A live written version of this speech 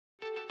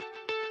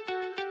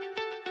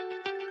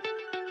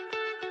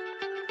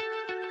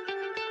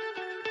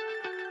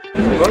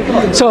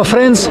So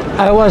friends,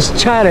 I was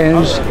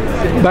challenged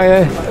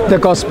by the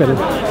gospel.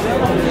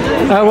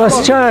 I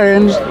was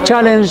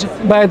challenged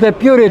by the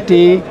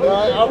purity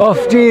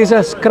of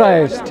Jesus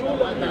Christ.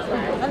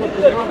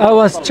 I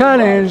was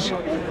challenged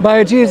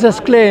by Jesus'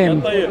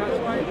 claim.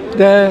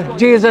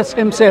 Jesus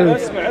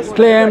himself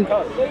claimed,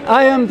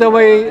 I am the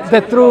way,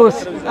 the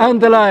truth,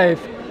 and the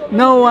life.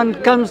 No one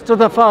comes to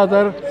the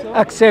Father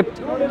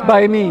except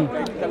by me.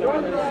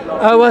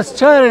 I was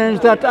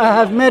challenged that I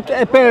have met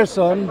a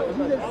person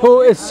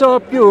who is so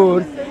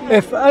pure.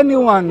 If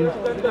anyone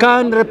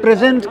can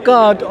represent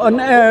God on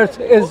earth,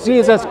 is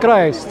Jesus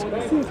Christ.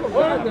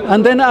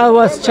 And then I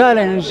was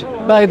challenged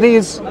by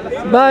these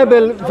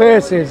Bible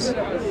verses.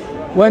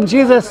 When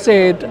Jesus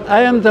said,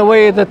 I am the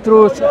way, the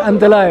truth, and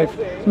the life.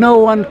 No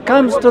one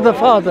comes to the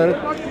Father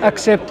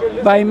except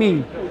by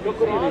me.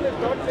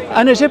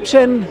 An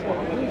Egyptian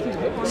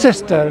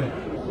sister,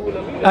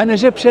 an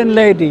Egyptian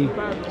lady,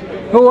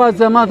 who was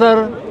the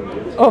mother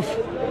of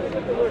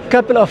a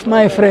couple of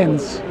my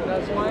friends,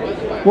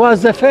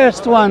 was the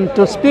first one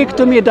to speak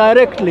to me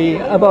directly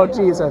about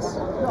Jesus.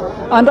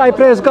 And I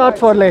praise God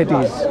for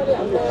ladies.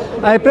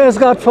 I praise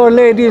God for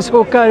ladies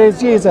who carry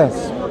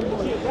Jesus.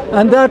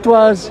 And that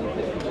was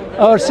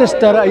our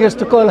sister, I used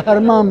to call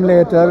her mom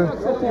later,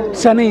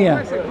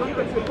 Sania,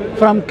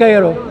 from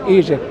Cairo,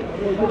 Egypt.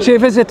 She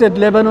visited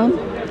Lebanon.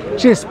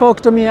 She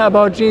spoke to me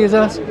about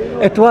Jesus.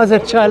 It was a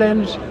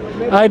challenge.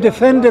 I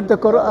defended the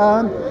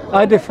Quran.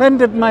 I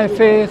defended my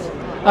faith.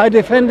 I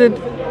defended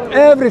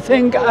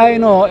everything I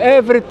know,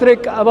 every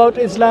trick about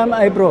Islam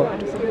I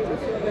brought.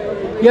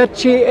 Yet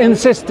she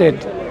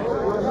insisted.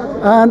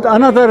 And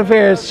another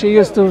verse she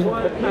used to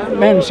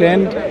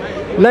mention,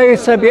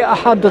 لَيْسَ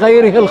بِأَحَدْ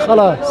غَيْرِهِ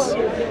الْخَلَاصِ.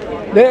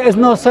 There is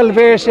no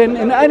salvation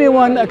in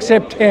anyone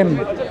except him,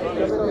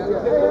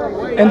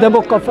 in the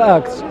book of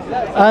Acts.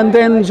 And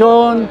then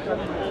John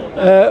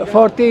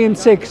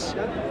 14:6,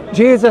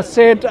 Jesus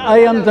said, I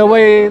am the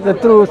way, the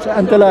truth,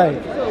 and the life.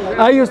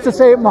 I used to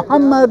say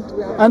Muhammad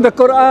and the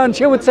Quran.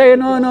 She would say,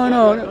 no, no,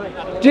 no.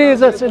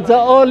 Jesus is the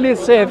only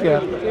Savior.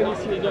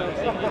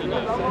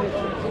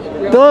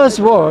 Those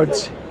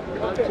words,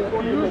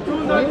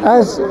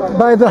 as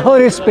by the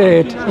Holy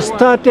Spirit,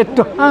 started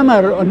to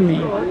hammer on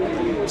me.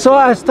 So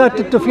I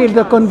started to feel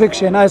the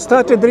conviction. I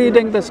started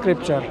reading the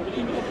scripture.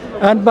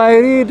 And by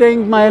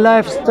reading, my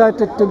life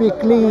started to be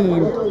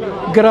cleaned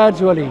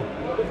gradually.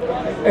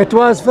 It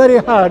was very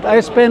hard.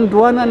 I spent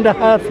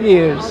 1.5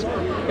 years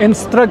in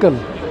struggle,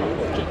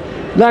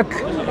 like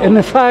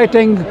in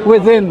fighting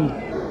within,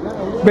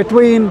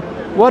 between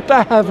what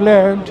I have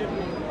learned,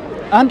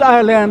 and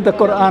I learned the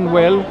Quran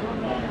well.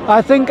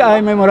 I think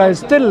I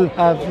memorized, still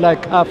have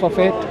like half of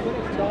it,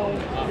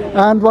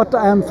 and what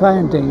I am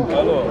finding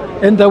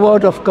in the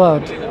Word of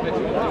God.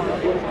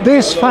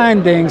 These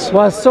findings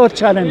was so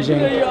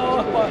challenging.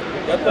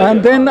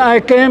 And then I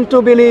came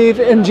to believe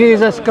in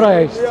Jesus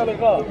Christ.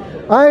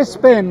 I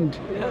spent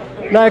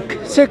like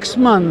 6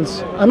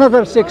 months,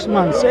 another 6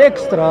 months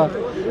extra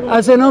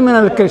as a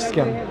nominal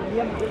Christian,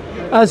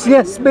 as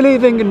yes,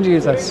 believing in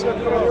Jesus.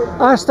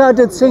 I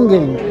started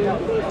singing.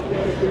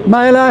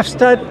 My life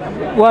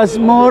was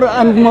more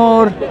and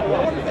more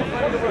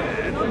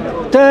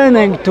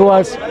turning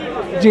towards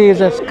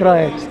Jesus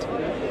Christ.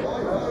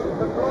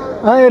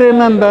 I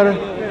remember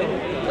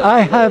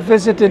I have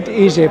visited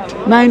Egypt,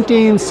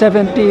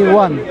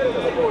 1971.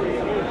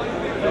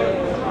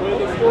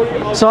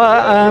 So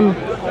I am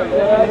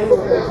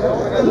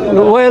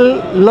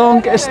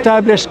long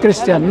established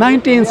Christian.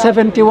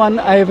 1971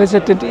 I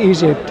visited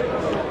Egypt.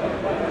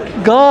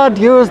 God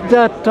used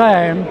that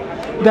time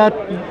that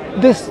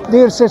this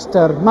dear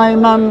sister, my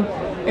mom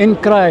in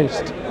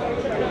Christ,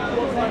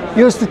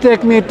 used to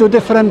take me to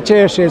different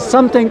churches,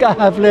 something I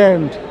have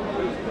learned.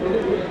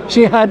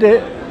 She had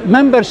a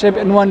membership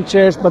in one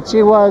church, but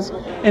she was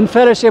in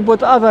fellowship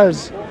with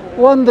others.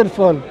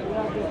 Wonderful.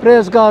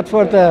 Praise God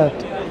for that.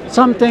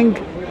 Something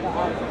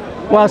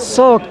was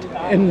soaked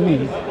in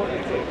me.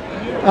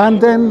 And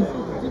then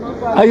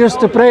I used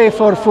to pray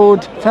for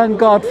food, thank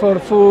God for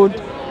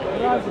food,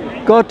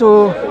 go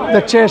to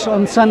the church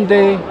on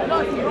Sunday.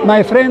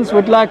 My friends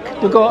would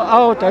like to go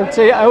out. I would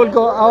say, I will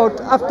go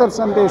out after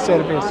Sunday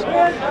service.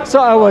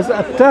 So I was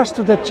attached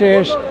to the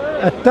church,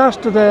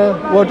 attached to the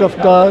Word of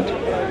God,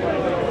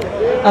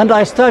 and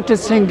I started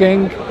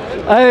singing.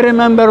 I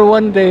remember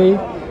one day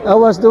I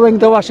was doing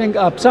the washing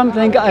up,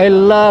 something I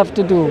love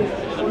to do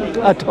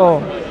at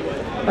home.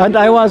 And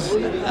I was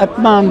at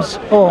Mom's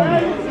home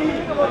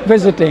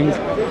visiting.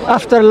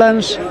 After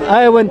lunch,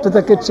 I went to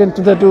the kitchen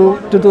to do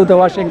the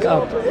washing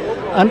up.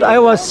 And I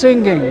was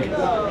singing.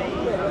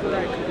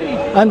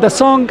 And the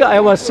song I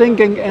was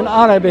singing in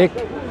Arabic,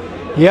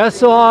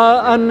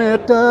 يسوع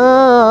أنت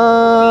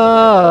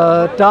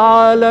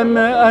تعلم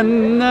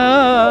أن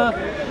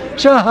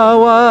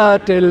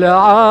شهوات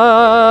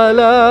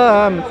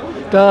العالم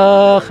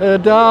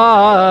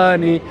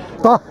تخدعني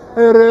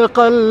طهر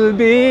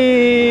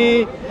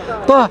قلبي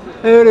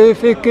طهر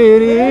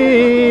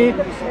فكري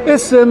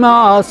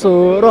اسمع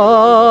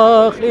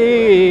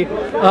صراخي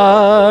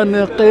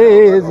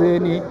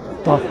أنقذني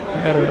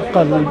طهر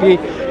قلبي.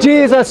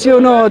 Jesus,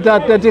 you know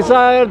that the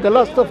desire, the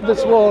lust of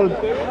this world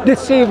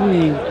deceive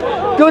me.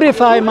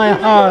 Purify my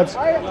heart,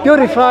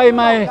 purify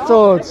my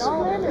thoughts.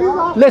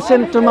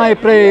 Listen to my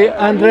prayer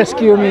and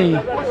rescue me.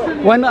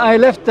 When I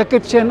left the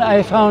kitchen,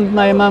 I found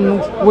my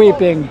mom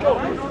weeping.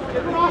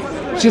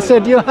 She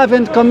said, you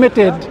haven't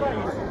committed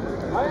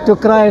to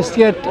Christ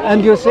yet,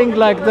 and you think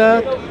like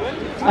that?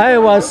 I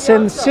was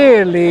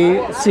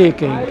sincerely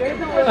seeking.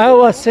 I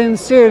was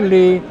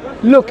sincerely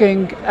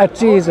looking at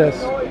Jesus.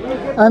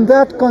 And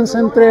that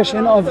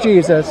concentration of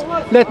Jesus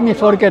let me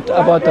forget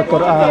about the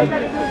Quran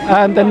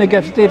and the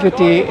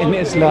negativity in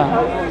Islam.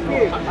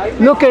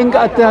 Looking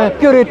at the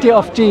purity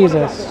of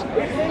Jesus.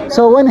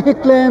 So when he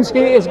claims he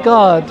is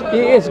God, he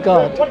is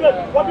God.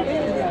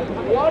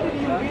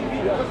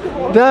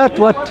 That's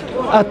what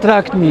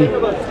attracted me.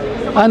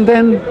 And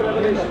then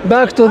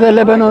back to the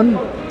Lebanon,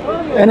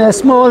 in a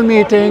small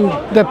meeting,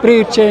 the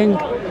preaching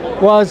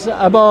was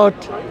about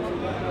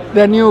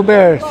the new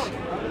birth.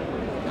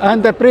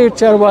 And the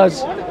preacher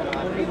was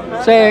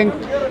saying,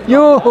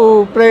 you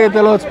who pray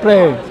the Lord's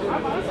Prayer,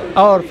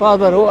 our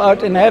Father who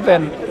art in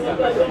heaven,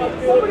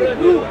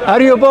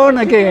 are you born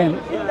again?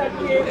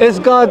 Is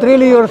God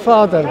really your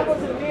Father?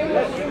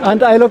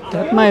 And I looked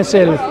at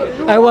myself.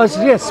 I was,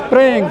 yes,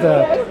 praying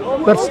that,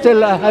 but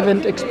still I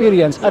haven't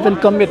experienced, haven't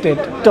committed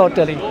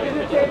totally.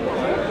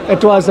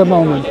 It was a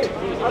moment.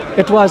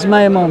 It was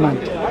my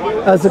moment.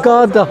 As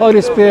God, the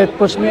Holy Spirit,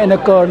 pushed me in a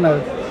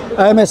corner.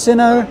 I'm a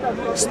sinner,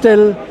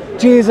 still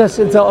Jesus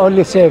is the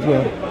only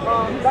Savior.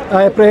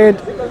 I prayed,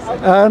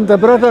 and the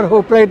brother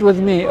who prayed with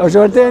me, a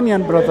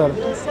Jordanian brother,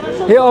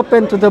 he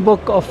opened to the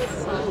book of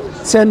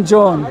St.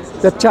 John,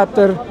 the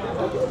chapter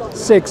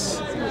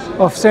 6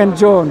 of St.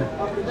 John,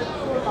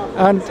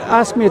 and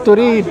asked me to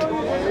read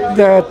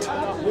that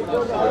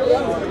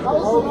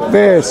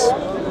verse.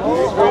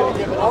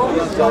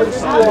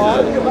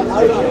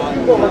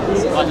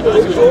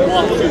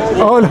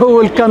 All who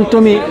will come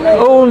to me,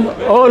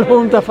 all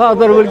whom the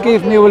Father will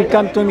give me will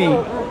come to me.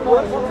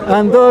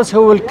 And those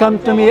who will come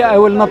to me, I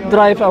will not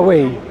drive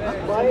away.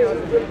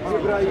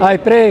 I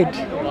prayed,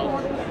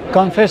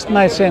 confessed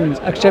my sins,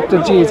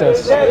 accepted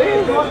Jesus.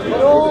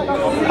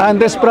 And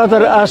this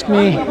brother asked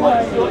me,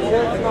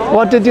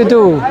 what did you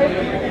do?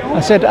 I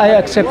said, I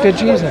accepted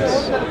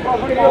Jesus.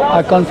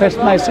 I confessed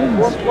my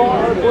sins,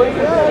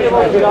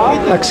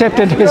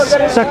 accepted his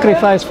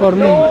sacrifice for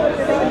me.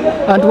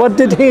 And what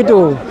did he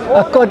do?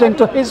 According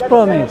to his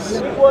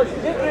promise,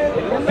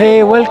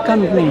 he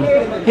welcomed me,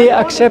 he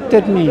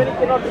accepted me.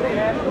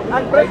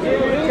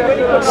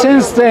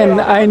 Since then,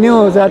 I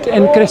knew that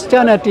in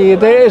Christianity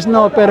there is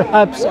no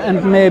perhaps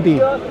and maybe.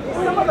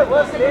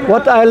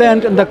 What I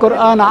learned in the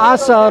Quran,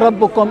 عَسَى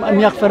رَبُّكُمْ أَنْ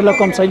يَغْفِرْ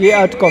لَكُمْ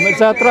سَيِّئَاتِكُمْ. Is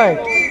that right?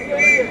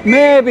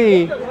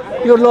 Maybe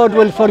your Lord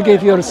will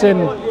forgive your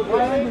sin.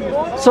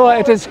 So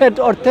it is head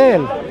or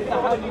tail.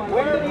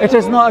 It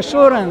is no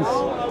assurance.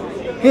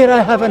 Here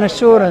I have an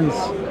assurance.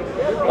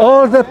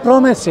 All the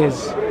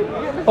promises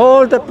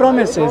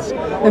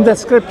in the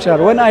scripture,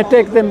 when I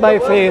take them by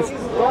faith,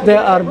 they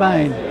are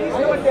mine.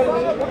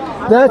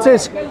 That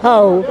is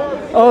how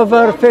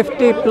over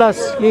 50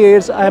 plus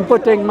years I am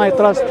putting my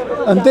trust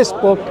on this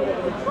book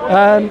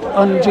and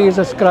on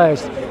Jesus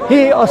Christ.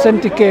 He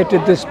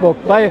authenticated this book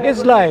by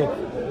his life,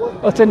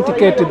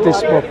 authenticated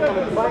this book.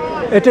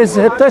 It is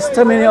the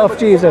testimony of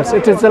Jesus.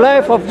 It is the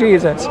life of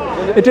Jesus.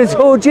 It is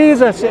who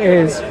Jesus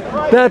is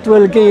that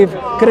will give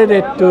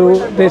credit to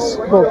this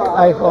book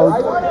I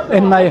hold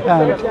in my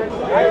hand.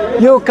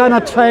 You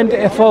cannot find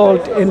a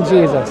fault in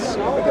Jesus.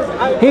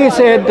 He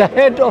said, the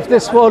head of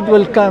this world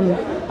will come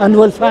and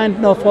will find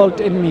no fault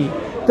in me.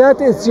 That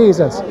is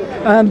Jesus.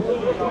 And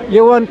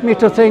you want me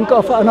to think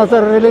of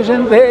another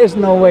religion? There is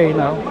no way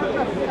now.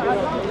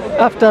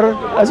 After,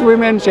 as we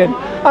mentioned,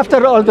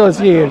 after all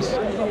those years,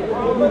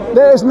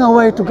 there is no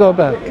way to go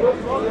back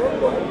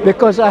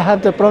because I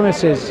have the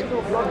promises.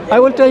 I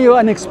will tell you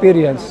an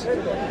experience,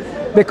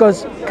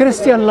 because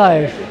Christian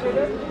life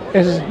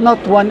is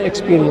not one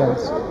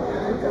experience.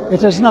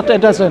 It is not a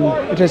dozen,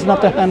 it is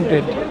not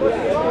 100,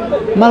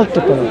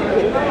 multiple.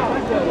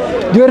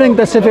 During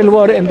the civil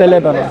war in the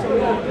Lebanon,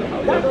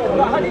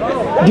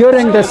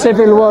 during the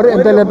civil war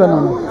in the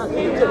Lebanon,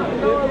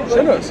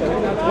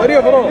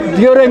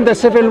 during the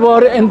civil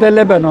war in the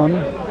Lebanon,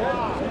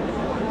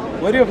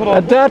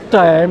 at that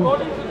time,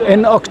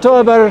 in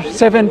October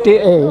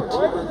 78,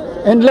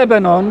 in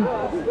Lebanon,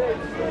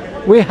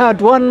 we had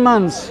 1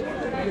 month,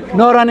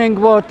 no running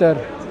water,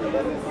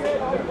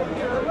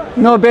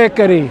 no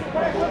bakery,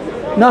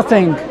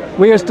 nothing.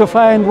 We used to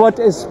find what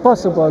is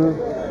possible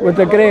with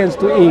the grains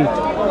to eat.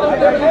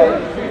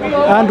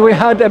 And we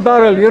had a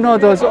barrel, you know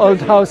those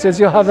old houses,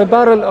 you have a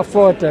barrel of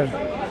water.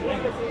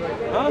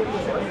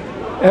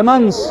 A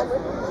month,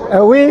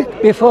 a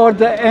week before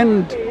the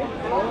end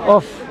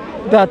of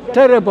that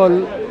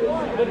terrible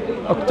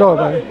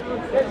October,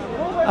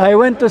 I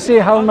went to see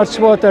how much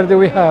water do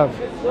we have.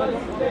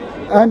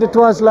 And it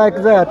was like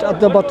that at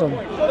the bottom.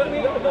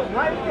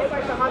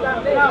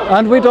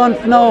 And we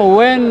don't know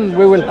when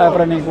we will have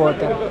running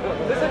water.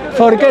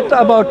 Forget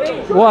about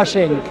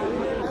washing.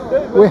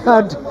 we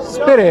had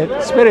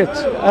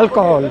spirits,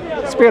 alcohol,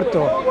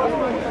 spirito,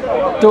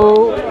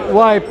 to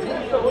wipe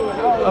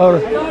our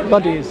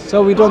bodies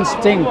so we don't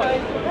stink.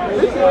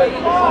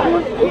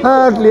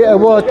 Hardly a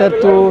water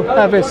to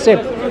have a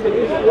sip,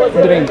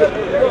 drink.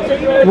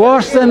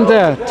 Worse than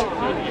that,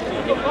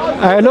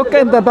 I look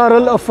in the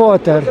barrel of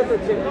water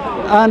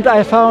and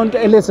I found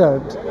a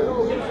lizard,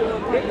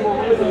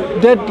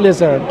 dead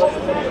lizard.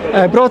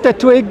 I brought a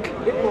twig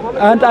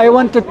and I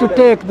wanted to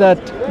take that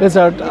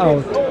lizard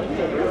out.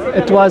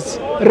 It was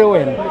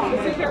ruin.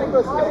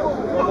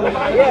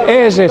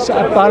 Ages,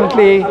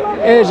 apparently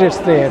ages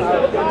there.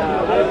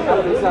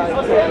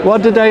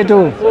 What did I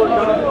do?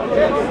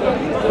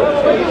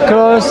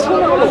 Because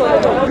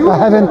I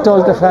haven't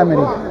told the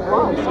family.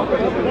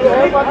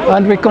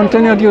 And we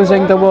continued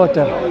using the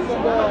water.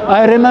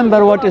 I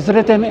remember what is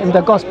written in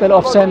the Gospel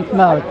of St.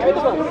 Mark.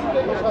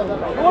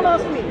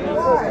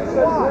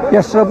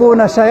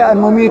 يشربون شيئا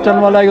مميتا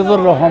ولا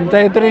يضرهم.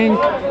 They drink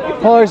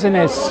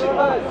poisonous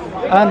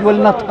and will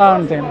not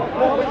harm them.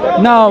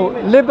 Now,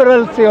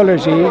 liberal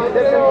theology,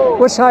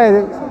 which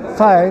I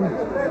find,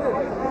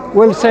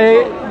 will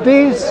say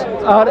these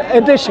are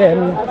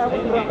addition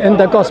in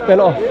the Gospel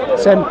of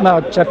St.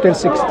 Mark, chapter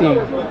 16.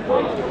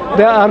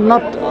 They are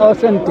not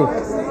authentic.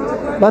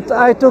 But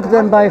I took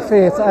them by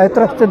faith. I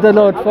trusted the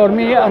Lord for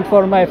me and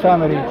for my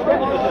family.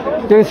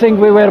 Do you think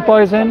we were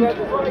poisoned?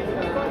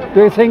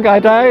 Do you think I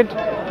died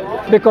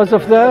because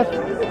of that?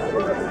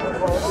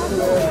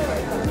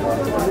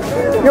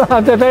 You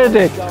have the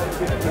verdict.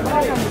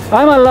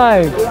 I'm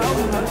alive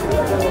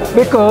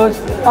because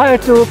I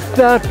took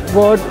that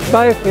word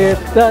by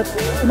faith that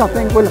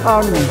nothing will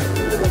harm me.